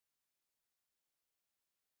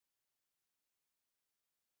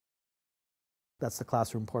That's the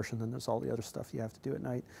classroom portion. Then there's all the other stuff you have to do at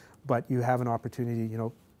night. But you have an opportunity, you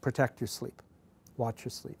know, protect your sleep. Watch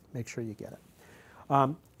your sleep. Make sure you get it.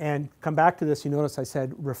 And come back to this. You notice I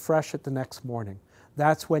said refresh it the next morning.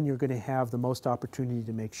 That's when you're going to have the most opportunity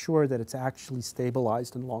to make sure that it's actually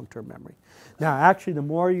stabilized in long-term memory. Now, actually, the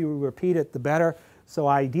more you repeat it, the better. So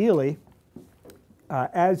ideally,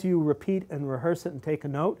 as you repeat and rehearse it and take a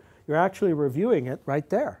note, you're actually reviewing it right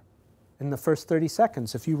there in the first 30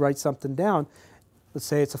 seconds. If you write something down, let's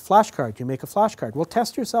say it's a flashcard, you make a flashcard. Well,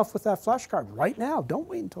 test yourself with that flashcard right now. Don't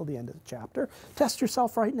wait until the end of the chapter. Test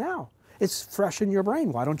yourself right now. It's fresh in your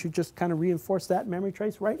brain. Why don't you just kind of reinforce that memory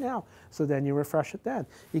trace right now? So then you refresh it then.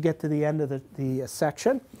 You get to the end of the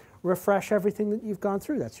section, refresh everything that you've gone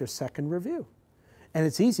through. That's your second review. And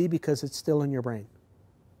it's easy because it's still in your brain,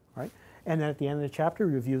 right? And then at the end of the chapter,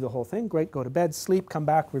 review the whole thing. Great, go to bed, sleep, come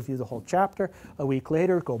back, review the whole chapter. A week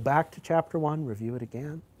later, go back to chapter 1, review it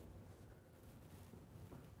again.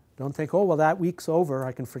 Don't think, oh, well, that week's over.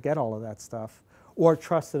 I can forget all of that stuff. Or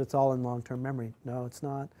trust that it's all in long-term memory. No, it's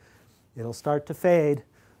not. It'll start to fade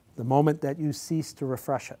the moment that you cease to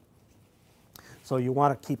refresh it. So you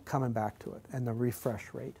want to keep coming back to it. And the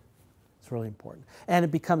refresh rate is really important. And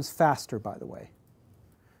it becomes faster, by the way.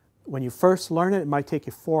 When you first learn it, it might take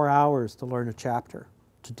you 4 hours to learn a chapter,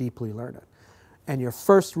 to deeply learn it. And your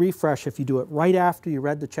first refresh, if you do it right after you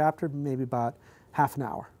read the chapter, maybe about half an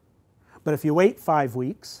hour. But if you wait 5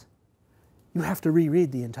 weeks, you have to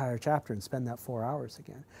reread the entire chapter and spend that 4 hours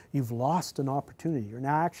again. You've lost an opportunity. You're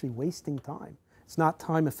now actually wasting time. It's not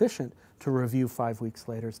time efficient to review 5 weeks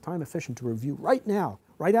later. It's time efficient to review right now,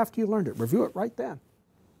 right after you learned it. Review it right then.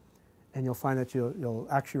 And you'll find that you'll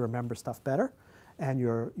actually remember stuff better, and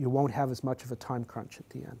you won't have as much of a time crunch at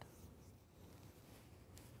the end.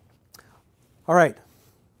 All right.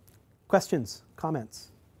 Questions, comments?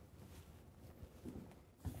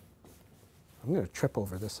 I'm going to trip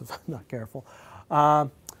over this if I'm not careful.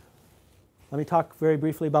 Let me talk very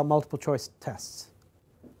briefly about multiple choice tests.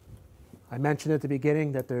 I mentioned at the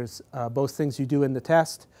beginning that there's both things you do in the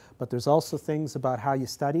test, but there's also things about how you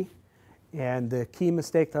study. And the key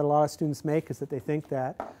mistake that a lot of students make is that they think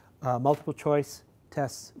that multiple choice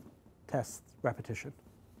tests repetition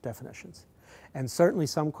definitions. And certainly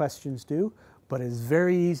some questions do, but it's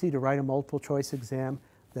very easy to write a multiple choice exam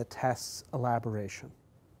that tests elaboration.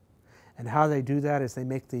 And how they do that is they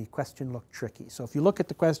make the question look tricky. So if you look at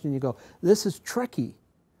the question and you go, this is tricky,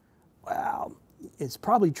 well, it's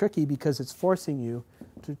probably tricky because it's forcing you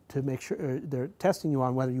to make sure, they're testing you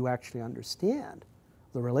on whether you actually understand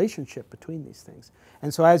the relationship between these things.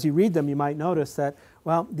 And so as you read them, you might notice that,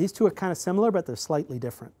 well, these two are kind of similar, but they're slightly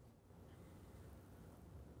different.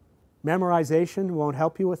 Memorization won't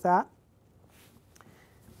help you with that.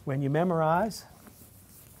 When you memorize,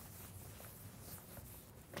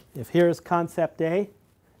 if here's concept A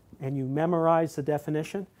and you memorize the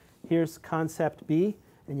definition, here's concept B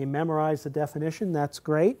and you memorize the definition, that's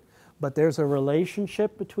great. But there's a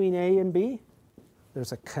relationship between A and B.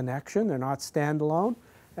 There's a connection. They're not standalone.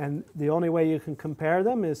 And the only way you can compare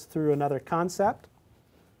them is through another concept.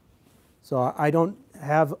 So I don't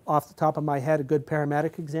have off the top of my head a good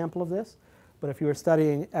paramedic example of this. But if you were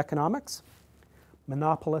studying economics,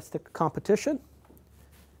 monopolistic competition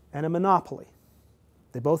and a monopoly.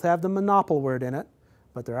 They both have the monopol word in it,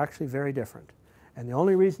 but they're actually very different. And the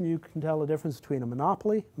only reason you can tell the difference between a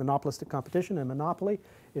monopoly, monopolistic competition, and monopoly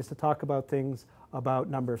is to talk about things about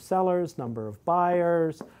number of sellers, number of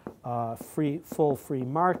buyers, full free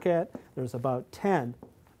market. There's about 10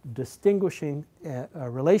 distinguishing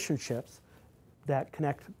relationships that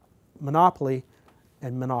connect monopoly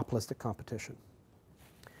and monopolistic competition.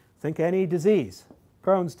 Think any disease,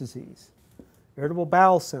 Crohn's disease, irritable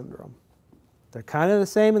bowel syndrome. They're kind of the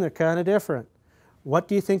same and they're kind of different. What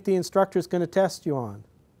do you think the instructor is going to test you on?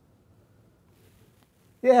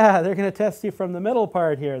 Yeah, they're going to test you from the middle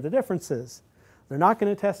part here, the differences. They're not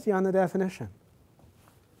going to test you on the definition.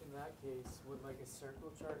 In that case, would like a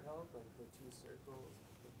circle chart help, like the two circles?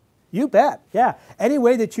 You bet, yeah. Any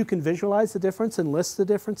way that you can visualize the difference and list the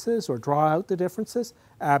differences or draw out the differences,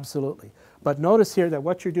 absolutely. But notice here that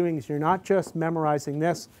what you're doing is you're not just memorizing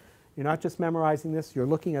this. You're not just memorizing this. You're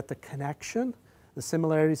looking at the connection, the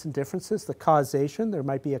similarities and differences, the causation. There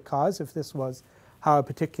might be a cause if this was how a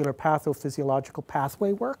particular pathophysiological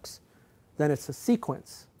pathway works. Then it's a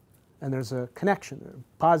sequence. And there's a connection. There are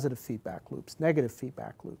positive feedback loops, negative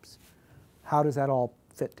feedback loops. How does that all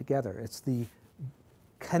fit together? It's the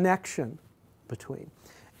connection between.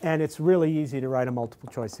 And it's really easy to write a multiple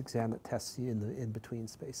choice exam that tests you in the in-between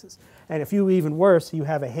spaces. And if you even worse, you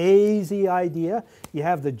have a hazy idea, you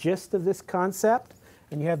have the gist of this concept,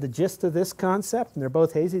 and you have the gist of this concept, and they're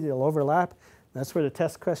both hazy, they'll overlap, That's where the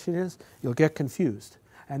test question is. You'll get confused.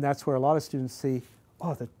 And that's where a lot of students see,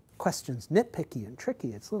 oh, the question's nitpicky and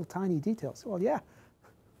tricky. It's little tiny details. Well, yeah.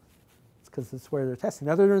 It's because it's where they're testing.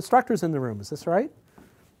 Now, there are instructors in the room. Is this right?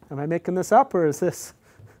 Am I making this up, or is this?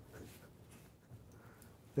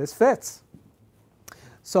 This fits.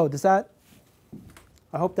 So does that,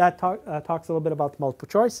 I hope that talks a little bit about the multiple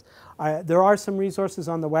choice. There are some resources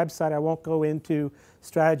on the website. I won't go into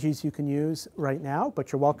strategies you can use right now,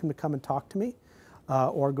 but you're welcome to come and talk to me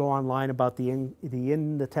or go online about the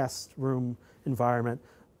in the test room environment.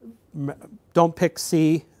 Don't pick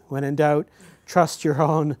C when in doubt. Trust your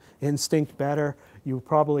own instinct better. You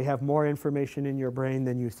probably have more information in your brain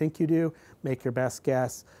than you think you do. Make your best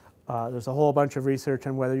guess. There's a whole bunch of research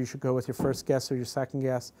on whether you should go with your first guess or your second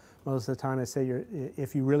guess. Most of the time I say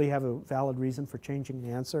if you really have a valid reason for changing the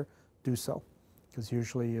answer, do so. Because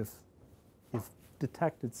usually you've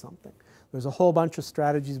detected something. There's a whole bunch of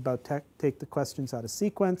strategies about take the questions out of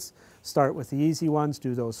sequence, start with the easy ones,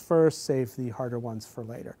 do those first, save the harder ones for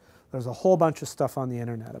later. There's a whole bunch of stuff on the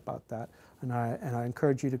internet about that. And I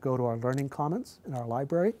encourage you to go to our learning commons in our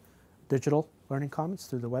library, digital learning commons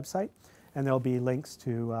through the website. And there'll be links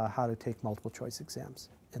to how to take multiple choice exams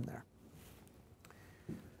in there.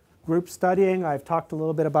 Group studying, I've talked a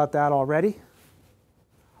little bit about that already.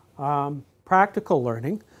 Practical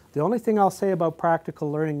learning. The only thing I'll say about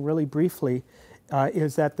practical learning really briefly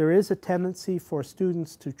is that there is a tendency for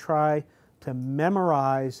students to try to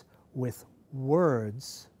memorize with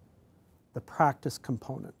words the practice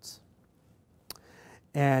components.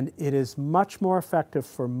 And it is much more effective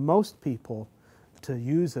for most people to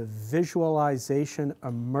use a visualization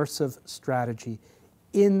immersive strategy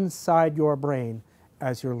inside your brain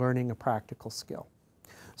as you're learning a practical skill.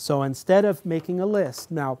 So instead of making a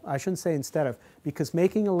list, now I shouldn't say instead of, because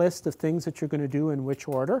making a list of things that you're going to do in which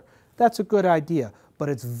order, that's a good idea, but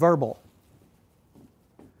it's verbal.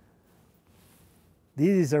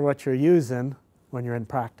 These are what you're using when you're in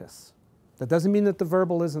practice. That doesn't mean that the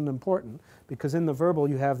verbal isn't important, because in the verbal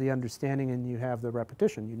you have the understanding and you have the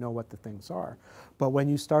repetition. You know what the things are. But when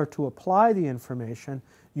you start to apply the information,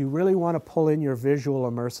 you really want to pull in your visual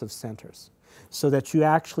immersive centers so that you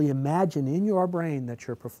actually imagine in your brain that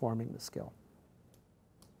you're performing the skill.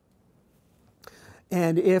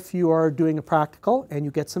 And if you are doing a practical and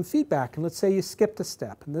you get some feedback, and let's say you skipped a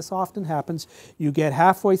step, and this often happens, you get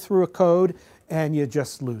halfway through a code and you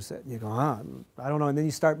just lose it. You go, I don't know, and then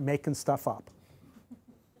you start making stuff up.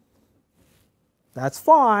 That's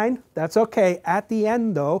fine, that's okay. At the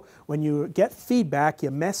end though, when you get feedback,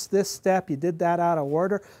 you missed this step, you did that out of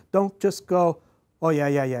order, don't just go, oh yeah,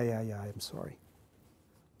 I'm sorry.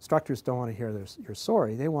 Instructors don't want to hear you're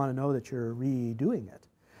sorry, they want to know that you're redoing it.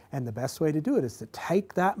 And the best way to do it is to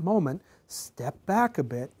take that moment, step back a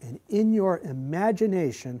bit, and in your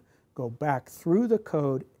imagination, go back through the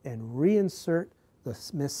code and reinsert the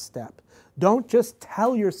misstep. Don't just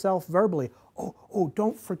tell yourself verbally, oh,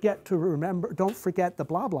 don't forget to remember, don't forget the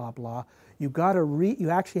blah, blah, blah. You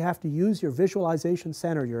actually have to use your visualization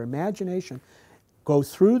center, your imagination. Go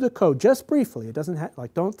through the code just briefly. It doesn't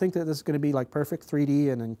don't think that this is going to be like perfect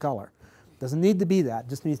 3D and in color. Doesn't need to be that. It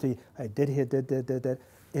just needs to be, I did,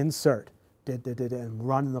 insert, and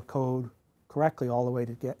run the code correctly all the way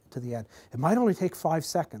to get to the end. It might only take 5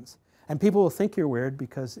 seconds. And people will think you're weird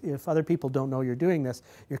because if other people don't know you're doing this,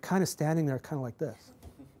 you're kind of standing there kind of like this.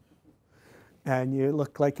 And you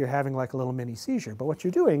look like you're having like a little mini seizure. But what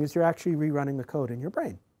you're doing is you're actually rerunning the code in your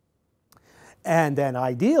brain. And then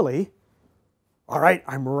ideally, all right,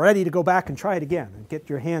 I'm ready to go back and try it again and get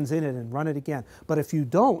your hands in it and run it again. But if you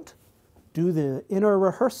don't do the inner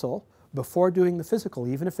rehearsal before doing the physical,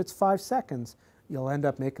 even if it's 5 seconds, you'll end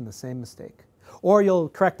up making the same mistake. Or you'll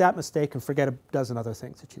correct that mistake and forget a dozen other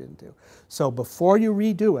things that you didn't do. So before you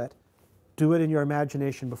redo it, do it in your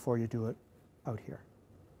imagination before you do it out here.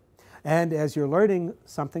 And as you're learning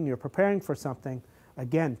something, you're preparing for something,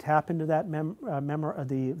 again, tap into that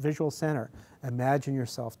the visual center. Imagine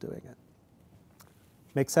yourself doing it.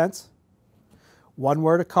 Make sense? One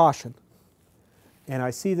word of caution. And I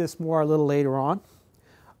see this more a little later on,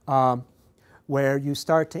 where you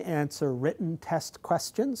start to answer written test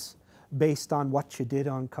questions based on what you did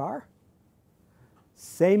on car.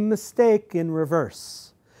 Same mistake in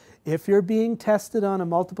reverse. If you're being tested on a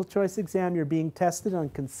multiple choice exam, you're being tested on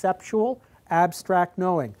conceptual, abstract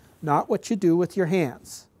knowing, not what you do with your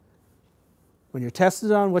hands. When you're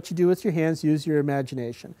tested on what you do with your hands, use your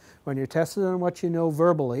imagination. When you're tested on what you know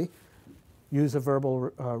verbally, use a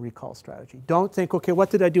verbal recall strategy. Don't think, okay, what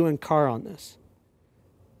did I do in car on this?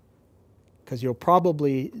 Because you'll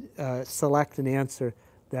probably select an answer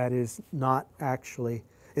that is not actually,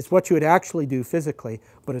 It's what you would actually do physically,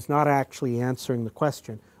 but it's not actually answering the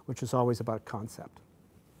question, which is always about concept.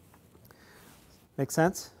 Make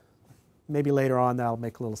sense? Maybe later on that'll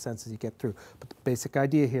make a little sense as you get through. But the basic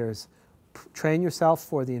idea here is train yourself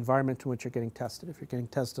for the environment in which you're getting tested. If you're getting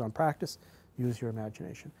tested on practice, use your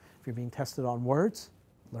imagination. If you're being tested on words,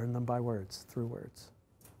 learn them by words, through words.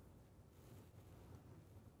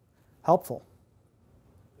 Helpful?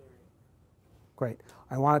 Great.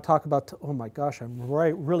 I want to talk about, oh my gosh, I'm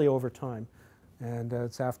really over time. And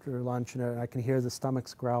it's after lunch and I can hear the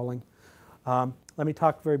stomachs growling. Let me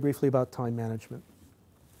talk very briefly about time management.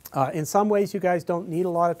 In some ways, you guys don't need a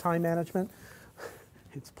lot of time management.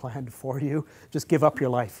 It's planned for you. Just give up your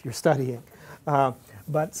life. You're studying.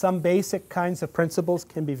 But some basic kinds of principles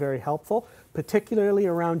can be very helpful, particularly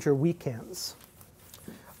around your weekends.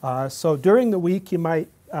 So during the week, you might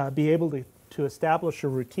be able to establish a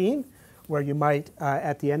routine where you might,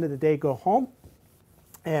 at the end of the day, go home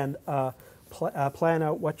and plan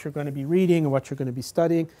out what you're going to be reading and what you're going to be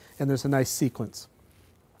studying, and there's a nice sequence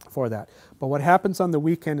for that. But what happens on the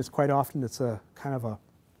weekend is quite often it's a kind of a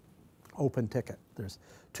open ticket. There's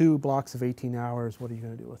 2 blocks of 18 hours. What are you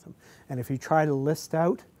going to do with them? And if you try to list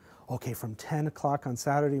out, okay, from 10 o'clock on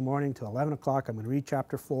Saturday morning to 11 o'clock, I'm going to read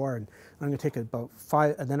chapter 4, and I'm going to take about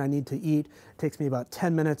 5, and then I need to eat. It takes me about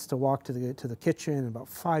 10 minutes to walk to the kitchen, and about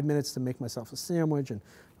 5 minutes to make myself a sandwich, and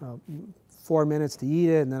 4 minutes to eat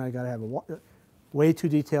it, and then I got to have way too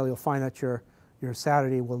detailed. You'll find that your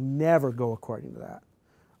Saturday will never go according to that.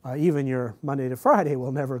 Even your Monday to Friday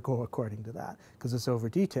will never go according to that because it's over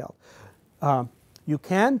detailed. You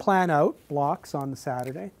can plan out blocks on the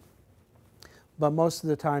Saturday, but most of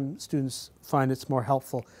the time students find it's more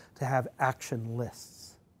helpful to have action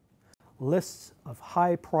lists. Lists of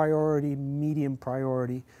high priority, medium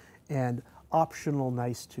priority, and optional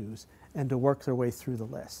nice tos, and to work their way through the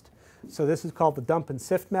list. So this is called the dump and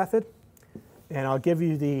sift method, and I'll give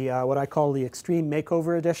you the what I call the extreme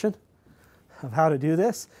makeover edition of how to do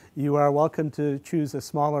this. You are welcome to choose a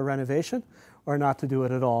smaller renovation or not to do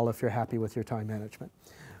it at all if you're happy with your time management.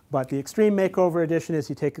 But the extreme makeover edition is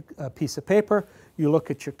you take a piece of paper, you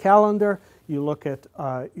look at your calendar, you look at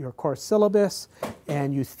your course syllabus,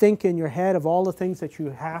 and you think in your head of all the things that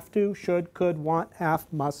you have to, should, could, want, have,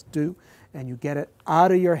 must do, and you get it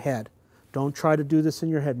out of your head. Don't try to do this in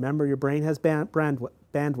your head. Remember, your brain has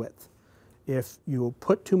bandwidth. If you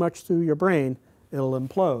put too much through your brain, it'll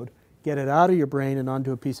implode. Get it out of your brain and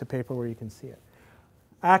onto a piece of paper where you can see it.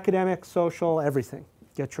 Academic, social, everything.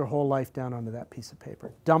 Get your whole life down onto that piece of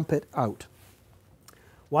paper. Dump it out.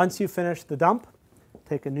 Once you finish the dump,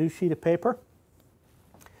 take a new sheet of paper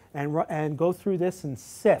and go through this and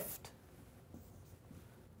sift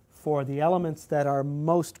for the elements that are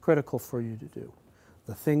most critical for you to do,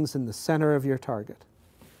 the things in the center of your target,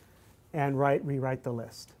 and rewrite the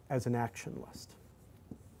list as an action list.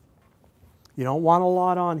 You don't want a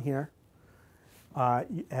lot on here.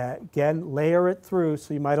 Again, layer it through,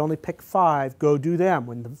 so you might only pick 5. Go do them.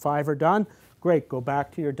 When the 5 are done, great. Go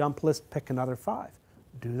back to your dump list, pick another 5.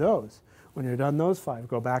 Do those. When you're done those 5,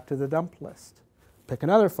 go back to the dump list. Pick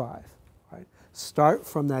another 5. Right? Start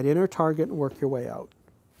from that inner target and work your way out.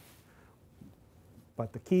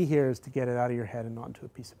 But the key here is to get it out of your head and onto a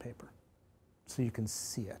piece of paper so you can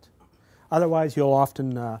see it. Otherwise, you'll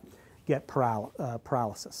often get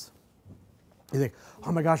paralysis. You think,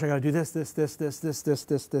 oh my gosh, I got to do this, and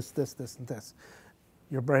this.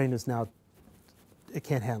 Your brain is now, it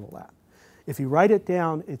can't handle that. If you write it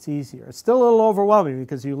down, it's easier. It's still a little overwhelming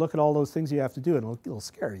because you look at all those things you have to do and it'll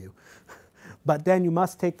scare you. But then you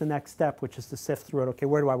must take the next step, which is to sift through it. Okay,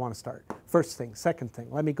 where do I want to start? First thing, second thing.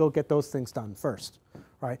 Let me go get those things done first.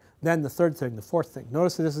 Right? Then the third thing, the fourth thing.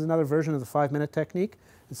 Notice that this is another version of the 5-minute technique.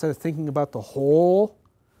 Instead of thinking about the whole,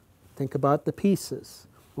 think about the pieces.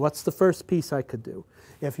 What's the first piece I could do?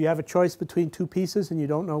 If you have a choice between 2 pieces and you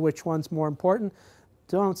don't know which one's more important,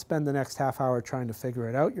 don't spend the next half hour trying to figure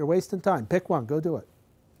it out. You're wasting time. Pick one. Go do it.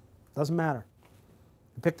 Doesn't matter.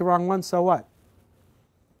 You pick the wrong one, so what?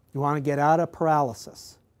 You want to get out of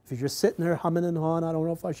paralysis. If you're just sitting there humming and hawing, I don't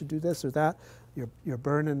know if I should do this or that, you're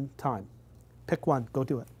burning time. Pick one. Go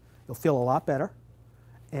do it. You'll feel a lot better,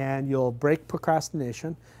 and you'll break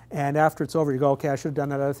procrastination. And after it's over, you go, okay, I should have done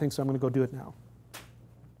that other thing, so I'm going to go do it now.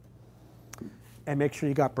 And make sure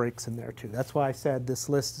you got breaks in there too. That's why I said this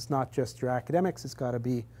list is not just your academics, it's got to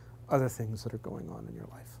be other things that are going on in your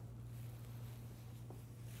life.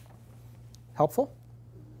 Helpful?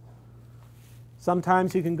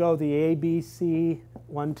 Sometimes you can go the A, B, C,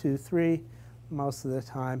 1, 2, 3. Most of the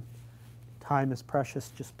time is precious.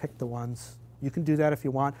 Just pick the ones. You can do that if you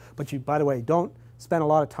want. But you, by the way, don't spend a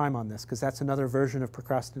lot of time on this because that's another version of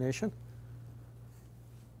procrastination.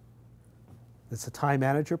 It's a time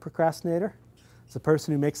manager procrastinator. It's a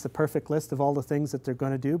person who makes the perfect list of all the things that they're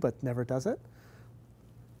going to do but never does it.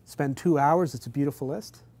 Spend 2 hours, it's a beautiful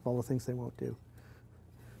list of all the things they won't do.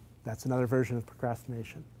 That's another version of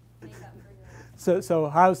procrastination. So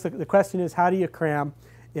how's the question is, how do you cram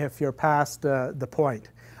if you're past the point?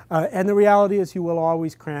 And the reality is you will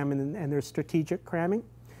always cram, and there's strategic cramming,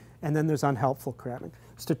 and then there's unhelpful cramming.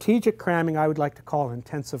 Strategic cramming I would like to call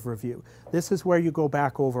intensive review. This is where you go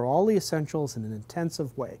back over all the essentials in an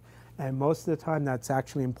intensive way. And most of the time that's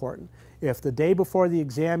actually important. If the day before the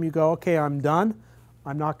exam you go, okay, I'm done,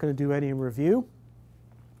 I'm not going to do any review,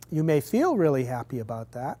 you may feel really happy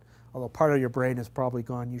about that, although part of your brain is probably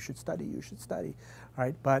gone, you should study,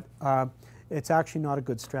 right? But it's actually not a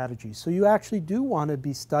good strategy. So you actually do want to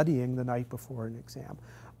be studying the night before an exam.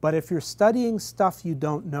 But if you're studying stuff you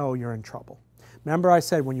don't know, you're in trouble. Remember I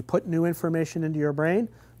said when you put new information into your brain,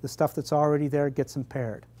 the stuff that's already there gets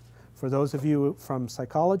impaired. For those of you from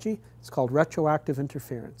psychology, it's called retroactive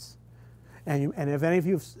interference. And if any of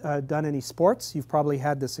you have done any sports, you've probably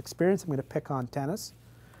had this experience. I'm going to pick on tennis.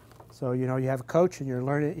 So you know you have a coach and you're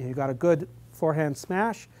learning, and you got a good forehand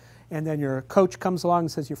smash, and then your coach comes along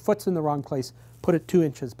and says your foot's in the wrong place, put it 2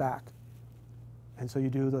 inches back. And so you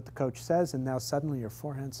do what the coach says, and now suddenly your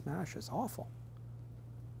forehand smash is awful.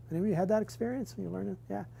 Any of you had that experience when you're learning?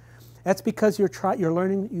 Yeah. That's because you're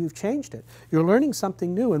learning, you've changed it. You're learning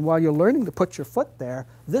something new, and while you're learning to put your foot there,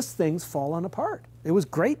 this thing's fallen apart. It was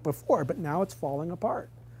great before, but now it's falling apart.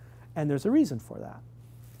 And there's a reason for that.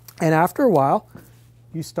 And after a while,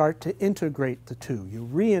 you start to integrate the two. You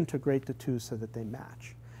reintegrate the two so that they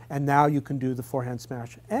match. And now you can do the forehand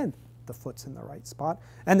smash and the foot's in the right spot.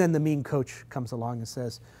 And then the mean coach comes along and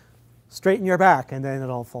says, straighten your back, and then it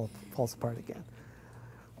all falls apart again.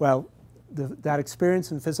 Well, that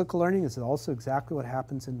experience in physical learning is also exactly what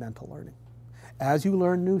happens in mental learning. As you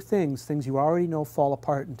learn new things, things you already know fall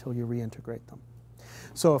apart until you reintegrate them.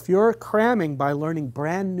 So if you're cramming by learning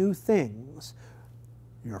brand new things,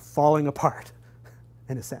 you're falling apart,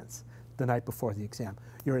 in a sense, the night before the exam.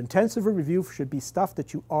 Your intensive review should be stuff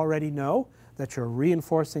that you already know, that you're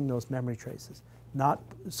reinforcing those memory traces, not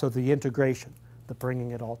so the integration, the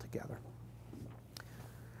bringing it all together.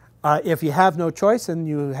 If you have no choice and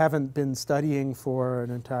you haven't been studying for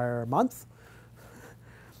an entire month,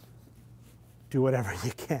 do whatever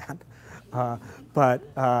you can.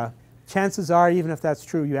 But chances are, even if that's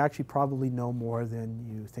true, you actually probably know more than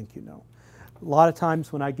you think you know. A lot of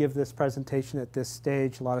times when I give this presentation at this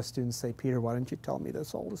stage, a lot of students say, Peter, why didn't you tell me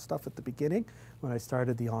all this stuff at the beginning when I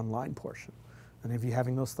started the online portion? Any of you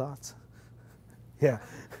having those thoughts? Yeah.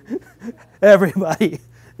 Everybody.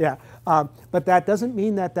 Yeah. But that doesn't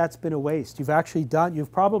mean that that's been a waste.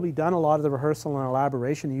 You've probably done a lot of the rehearsal and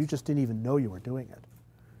elaboration, and you just didn't even know you were doing it.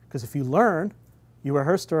 Because if you learn, you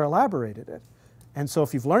rehearsed or elaborated it. And so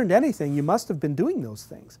if you've learned anything, you must have been doing those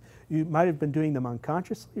things. You might have been doing them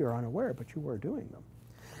unconsciously or unaware, but you were doing them.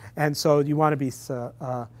 And so you want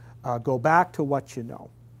to go back to what you know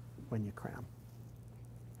when you cram.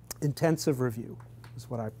 Intensive review is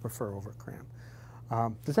what I prefer over cram.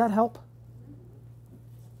 Does that help?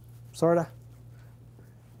 Sorta.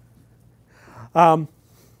 I'm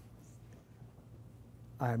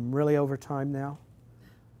really over time now.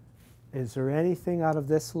 Is there anything out of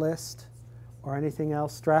this list or anything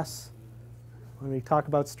else? Stress? When we talk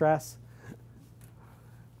about stress,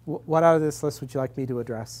 what out of this list would you like me to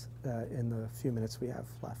address in the few minutes we have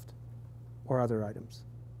left, or other items?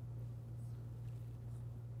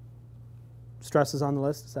 Stress is on the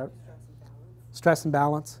list, is that? Stress and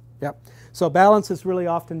balance. Yep. So balance is really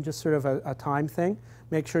often just sort of a time thing.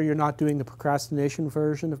 Make sure you're not doing the procrastination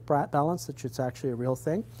version of balance, that it's actually a real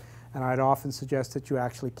thing. And I'd often suggest that you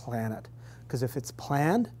actually plan it. Because if it's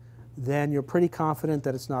planned, then you're pretty confident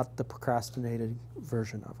that it's not the procrastinated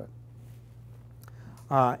version of it.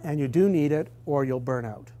 And you do need it, or you'll burn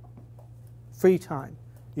out. Free time.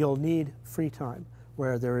 You'll need free time,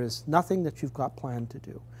 where there is nothing that you've got planned to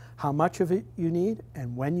do. How much of it you need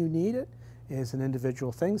and when you need it is an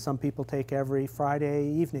individual thing. Some people take every Friday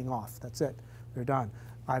evening off. That's it. They're done.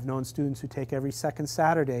 I've known students who take every second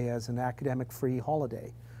Saturday as an academic-free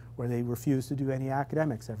holiday, where they refuse to do any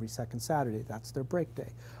academics every second Saturday. That's their break day.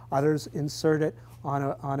 Others insert it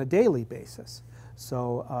on a daily basis.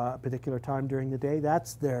 So a particular time during the day,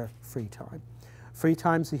 that's their free time. Free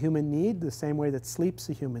time's a human need, the same way that sleep's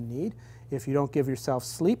a human need. If you don't give yourself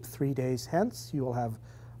sleep 3 days hence, you will have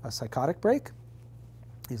a psychotic break.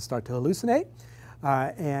 You'll start to hallucinate.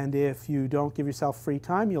 And if you don't give yourself free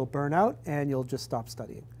time, you'll burn out and you'll just stop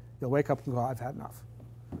studying. You'll wake up and go, I've had enough.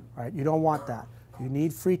 All right? You don't want that. You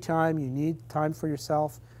need free time. You need time for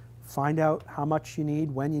yourself. Find out how much you need,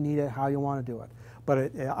 when you need it, how you want to do it.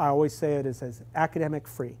 But I always say it is as academic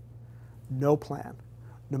free, no plan.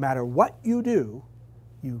 No matter what you do,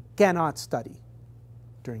 you cannot study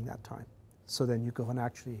during that time. So then you go and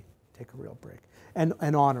actually take a real break and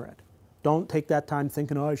honor it. Don't take that time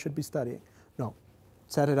thinking, oh, I should be studying. No,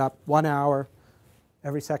 set it up 1 hour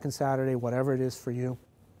every second Saturday, whatever it is for you.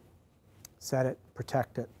 Set it,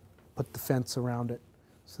 protect it, put the fence around it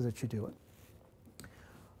so that you do it.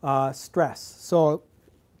 Stress. So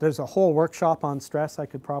there's a whole workshop on stress I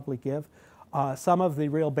could probably give. Some of the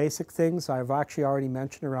real basic things I've actually already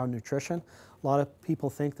mentioned around nutrition. A lot of people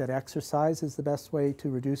think that exercise is the best way to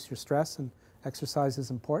reduce your stress, and exercise is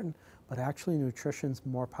important, but actually nutrition's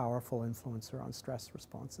more powerful influencer on stress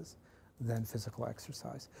responses than physical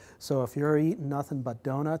exercise. So if you're eating nothing but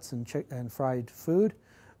donuts and fried food,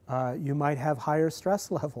 you might have higher stress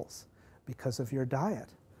levels because of your diet,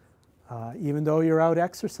 even though you're out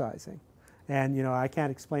exercising. And, you know, I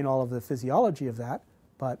can't explain all of the physiology of that,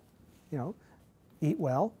 but, you know, eat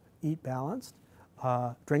well, eat balanced,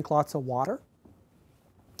 drink lots of water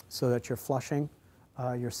so that you're flushing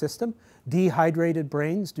your system. Dehydrated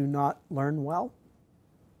brains do not learn well.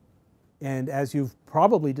 And as you've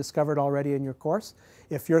probably discovered already in your course,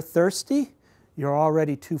 if you're thirsty, you're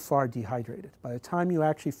already too far dehydrated. By the time you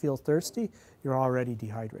actually feel thirsty, you're already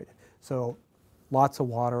dehydrated. So lots of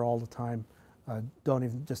water all the time. Don't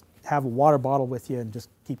even just have a water bottle with you and just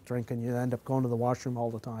keep drinking. You end up going to the washroom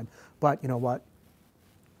all the time. But you know what?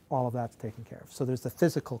 All of that's taken care of. So there's the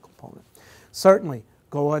physical component. Certainly,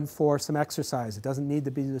 go in for some exercise. It doesn't need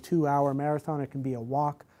to be the 2-hour marathon. It can be a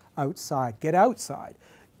walk outside. Get outside.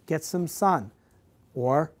 Get some sun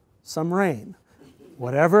or some rain.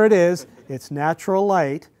 Whatever it is, it's natural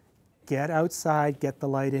light. Get outside. Get the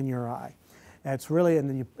light in your eye. And it's really, and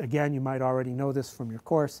then you, again, you might already know this from your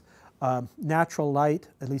course, natural light,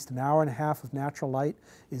 at least an hour and a half of natural light,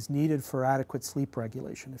 is needed for adequate sleep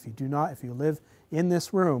regulation. If you do not, if you live in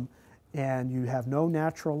this room and you have no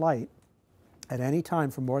natural light at any time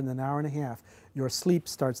for more than an hour and a half, your sleep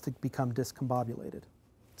starts to become discombobulated.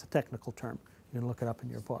 It's a technical term. You can look it up in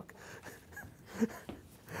your book.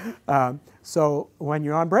 So when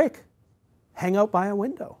you're on break, hang out by a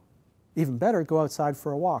window. Even better, go outside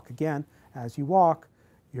for a walk. Again, as you walk,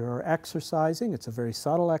 you're exercising. It's a very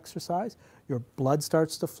subtle exercise. Your blood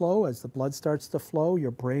starts to flow. As the blood starts to flow,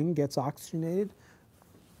 your brain gets oxygenated.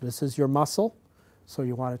 This is your muscle, so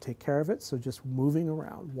you want to take care of it. So just moving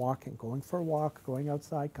around, walking, going for a walk, going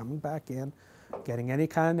outside, coming back in, getting any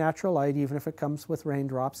kind of natural light, even if it comes with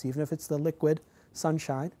raindrops, even if it's the liquid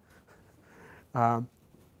sunshine. You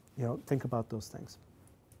know, think about those things.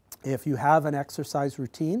 If you have an exercise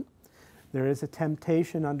routine, there is a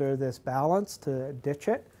temptation under this balance to ditch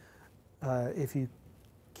it. If you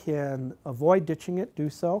can avoid ditching it, do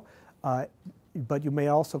so. But you may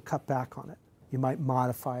also cut back on it. You might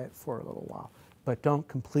modify it for a little while, but don't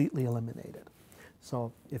completely eliminate it.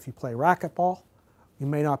 So if you play racquetball, you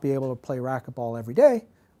may not be able to play racquetball every day,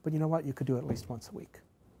 but you know what? You could do it at least once a week.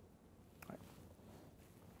 Right.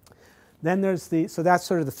 Then there's the, so that's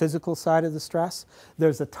sort of the physical side of the stress.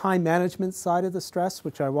 There's the time management side of the stress,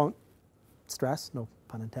 which I won't stress, no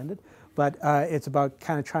pun intended, but it's about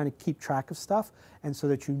kind of trying to keep track of stuff, and so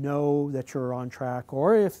that you know that you're on track,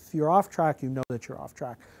 or if you're off track, you know that you're off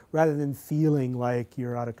track, rather than feeling like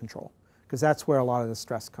you're out of control, because that's where a lot of the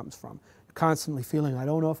stress comes from. Constantly feeling, I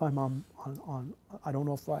don't know if I'm I don't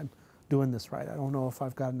know if I'm doing this right, I don't know if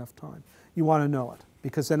I've got enough time. You want to know it,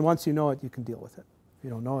 because then once you know it, you can deal with it. If you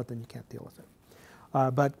don't know it, then you can't deal with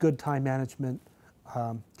it. But good time management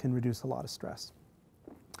can reduce a lot of stress.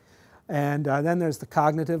 And then there's the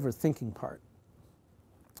cognitive or thinking part.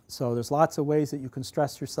 So there's lots of ways that you can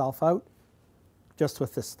stress yourself out just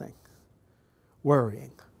with this thing,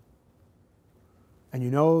 worrying. And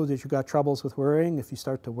you know that you've got troubles with worrying if you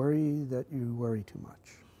start to worry that you worry too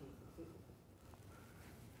much.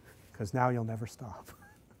 Because now you'll never stop.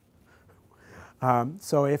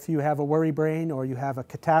 So if you have a worry brain or you have a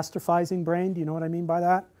catastrophizing brain, do you know what I mean by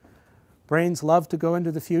that? Brains love to go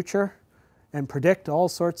into the future and predict all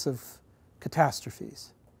sorts of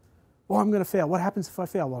catastrophes. Well, I'm going to fail. What happens if I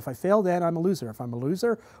fail? Well, if I fail, then I'm a loser. If I'm a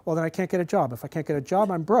loser, well, then I can't get a job. If I can't get a job,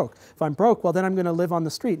 I'm broke. If I'm broke, well, then I'm going to live on the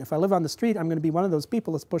street. And if I live on the street, I'm going to be one of those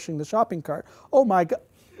people that's pushing the shopping cart. Oh, my God.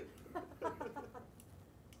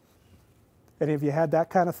 Any of you had that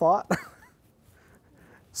kind of thought?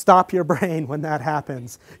 Stop your brain when that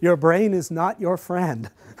happens. Your brain is not your friend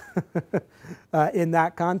in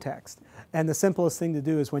that context. And the simplest thing to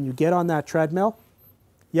do is when you get on that treadmill,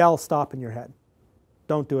 yell stop in your head.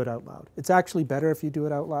 Don't do it out loud. It's actually better if you do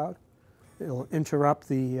it out loud. It'll interrupt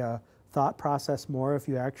the thought process more if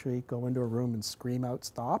you actually go into a room and scream out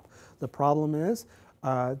stop. The problem is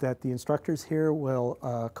that the instructors here will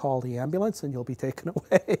call the ambulance and you'll be taken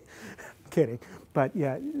away. Kidding. But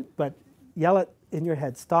yeah, but yell it in your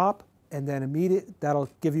head, stop, and then that'll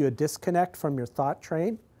give you a disconnect from your thought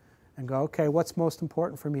train and go, okay, what's most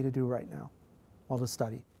important for me to do right now? Well, to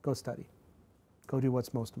study. Go study. Go do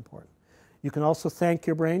what's most important. You can also thank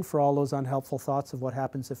your brain for all those unhelpful thoughts of what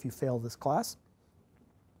happens if you fail this class.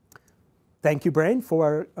 Thank you, brain,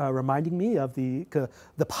 for reminding me of the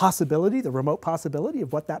possibility, the remote possibility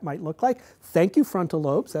of what that might look like. Thank you, frontal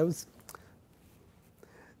lobes. That was,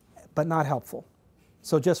 but not helpful.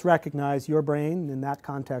 So just recognize your brain in that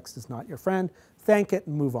context is not your friend. Thank it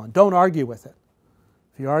and move on. Don't argue with it.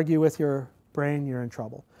 If you argue with your brain, you're in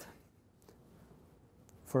trouble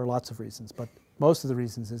for lots of reasons, but most of the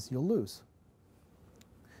reasons is you'll lose.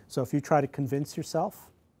 So if you try to convince yourself,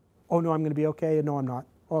 oh no, I'm going to be okay, no, I'm not.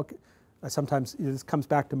 Okay. Sometimes this comes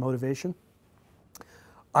back to motivation.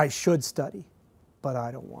 I should study, but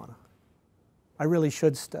I don't want to. I really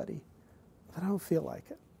should study, but I don't feel like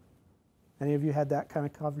it. Any of you had that kind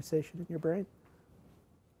of conversation in your brain?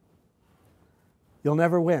 You'll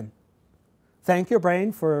never win. Thank your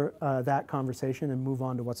brain for that conversation and move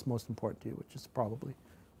on to what's most important to you, which is probably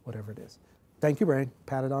whatever it is. Thank you, brain.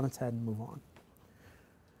 Pat it on its head and move on.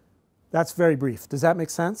 That's very brief. Does that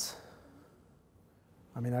make sense?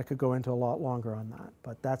 I mean, I could go into a lot longer on that,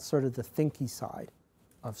 but that's sort of the thinky side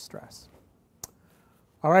of stress.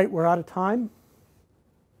 All right, we're out of time.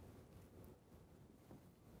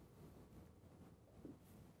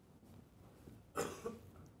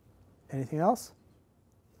 Anything else?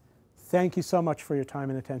 Thank you so much for your time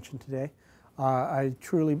and attention today. I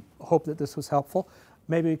truly hope that this was helpful.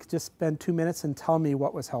 Maybe you could just spend 2 minutes and tell me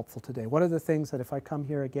what was helpful today. What are the things that if I come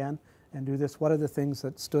here again and do this, what are the things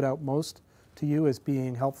that stood out most to you as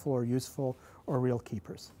being helpful or useful or real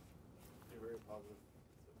keepers? They're very positive.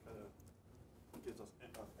 It kind of gives us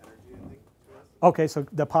enough energy, I think, to us. Okay, so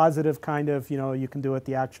the positive kind of, you can do it,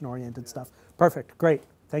 the action-oriented stuff. Perfect, great,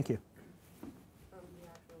 thank you. The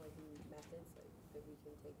actual methods that we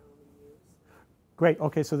can take on and use. Great,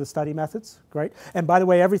 okay, so the study methods, great. And by the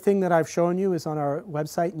way, everything that I've shown you is on our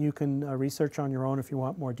website, and you can research on your own if you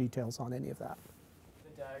want more details on any of that.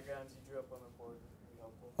 The diagrams you drew up on the board are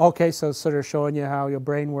helpful. Okay, so sort of showing you how your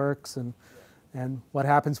brain works and what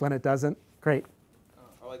happens when it doesn't. Great.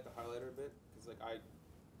 I like the highlighter bit because I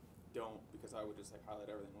don't, because I would just highlight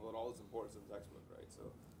everything. Well, it all is important to the textbook, right? So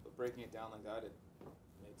but breaking it down like that, it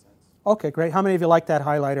made sense. Okay, great. How many of you like that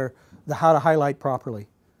highlighter, the how to highlight properly?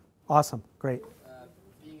 Awesome, great.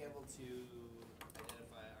 Being able to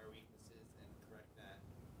identify our weaknesses and correct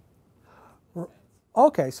that.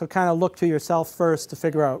 Okay, so kind of look to yourself first to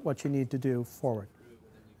figure out what you need to do forward.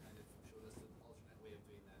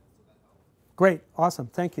 Great, awesome,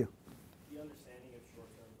 thank you. The understanding of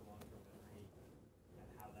short-term to long-term memory and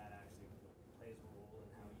how that actually plays a role in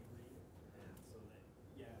how you read, and so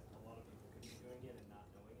that, a lot of people could be doing it and not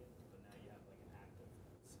knowing it, but now you have an active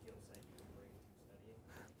skill set you can bring to studying.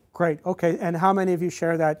 Great, okay, and how many of you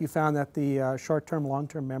share that you found that the short-term,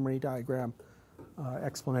 long-term memory diagram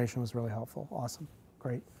explanation was really helpful? Awesome,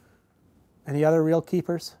 great. Any other real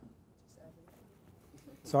keepers?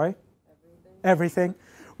 Sorry? Everything.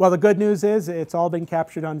 Well, the good news is it's all been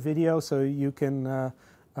captured on video, so you can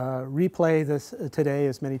replay this today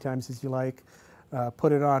as many times as you like,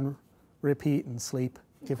 put it on repeat and sleep,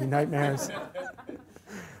 give you nightmares.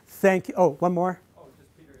 Thank you. Oh, one more? Oh,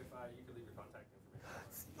 just Peter, if you could leave your contact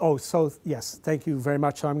information. Oh, so yes, thank you very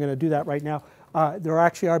much. So I'm going to do that right now. There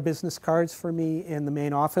actually are business cards for me in the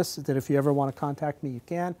main office that if you ever want to contact me, you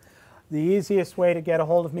can. The easiest way to get a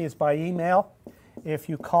hold of me is by email. If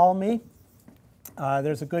you call me,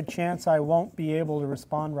 there's a good chance I won't be able to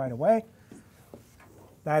respond right away.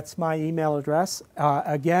 That's my email address.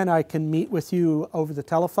 Again, I can meet with you over the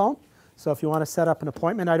telephone. So if you want to set up an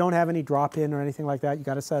appointment, I don't have any drop-in or anything like that. You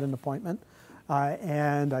got to set an appointment.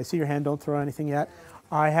 And I see your hand, don't throw anything yet.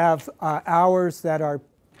 I have hours that are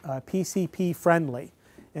PCP friendly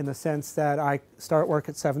in the sense that I start work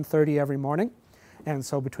at 7:30 every morning. And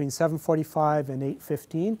so between 7:45 and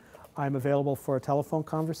 8:15, I'm available for a telephone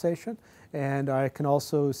conversation. And I can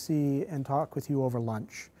also see and talk with you over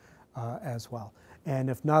lunch as well. And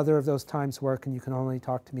if neither of those times work and you can only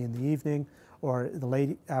talk to me in the evening or the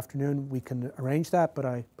late afternoon, we can arrange that, but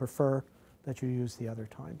I prefer that you use the other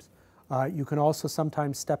times. You can also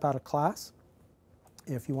sometimes step out of class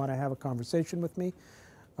if you want to have a conversation with me.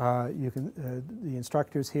 The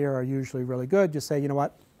instructors here are usually really good. Just say, you know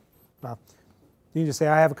what? You can just say,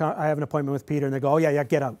 I have an appointment with Peter, and they go, oh yeah,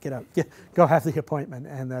 get out, go have the appointment,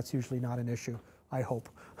 and that's usually not an issue, I hope.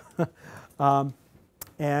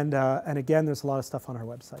 And again, there's a lot of stuff on our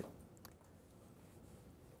website.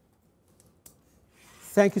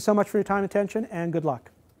 Thank you so much for your time and attention, and good luck.